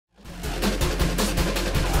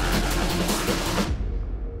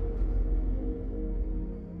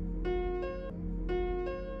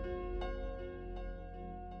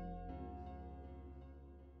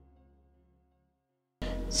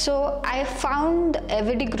So I found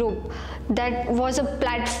AVD group, that was a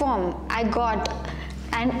platform I got,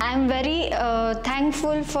 and I'm very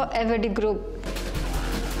thankful for AVD group.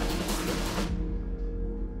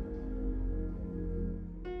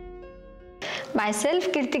 Myself,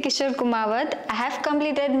 KIRTI KUMAVAT. I have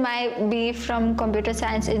completed my BE from Computer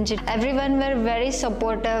Science Engineering. Everyone were very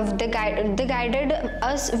supportive. They guided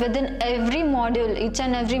us within every module, each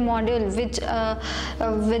and every module, which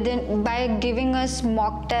by giving us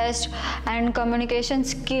mock test and communication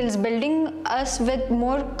skills, building us with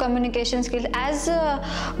more communication skills. As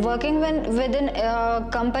working within a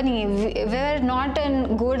company, we were not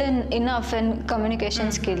good enough in communication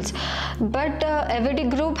skills, but AVD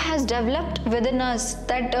group has developed within us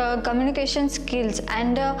that communication skills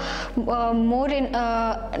and more in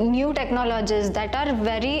new technologies that are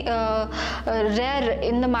very rare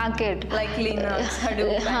in the market, like Linux,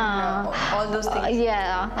 Hadoop, and all those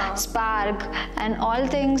things. Spark and all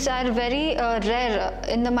things are very rare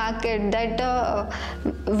in the market that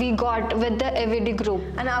we got with the AVD group.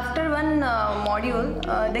 And after one module,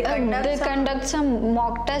 they conduct some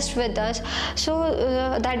mock test with us, so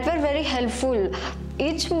that were very helpful.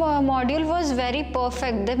 Each module was very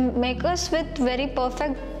perfect. They make us with very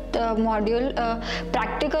perfect module.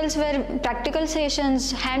 Practical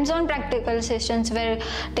sessions, hands-on practical sessions were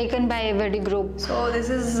taken by AVD group. So this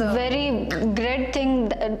is very great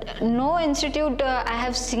thing. No institute I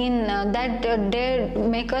have seen that they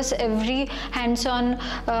make us every hands-on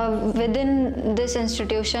within this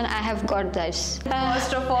institution. I have got this.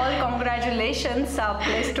 First of all, congratulations, आप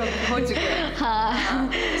placed हो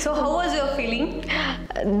चुके. So how was your feeling?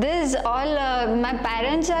 This all my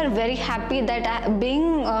parents are very happy that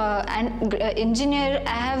being an engineer, I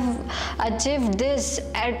have achieved this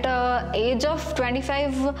at age of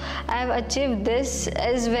 25. I have achieved this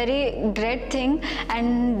is very great thing,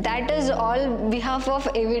 and that is all behalf of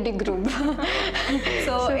AVD group.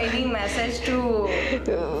 So any message for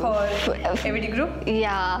AVD group?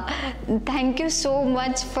 Yeah, thank you so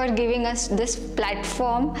much for giving us this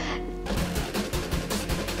platform.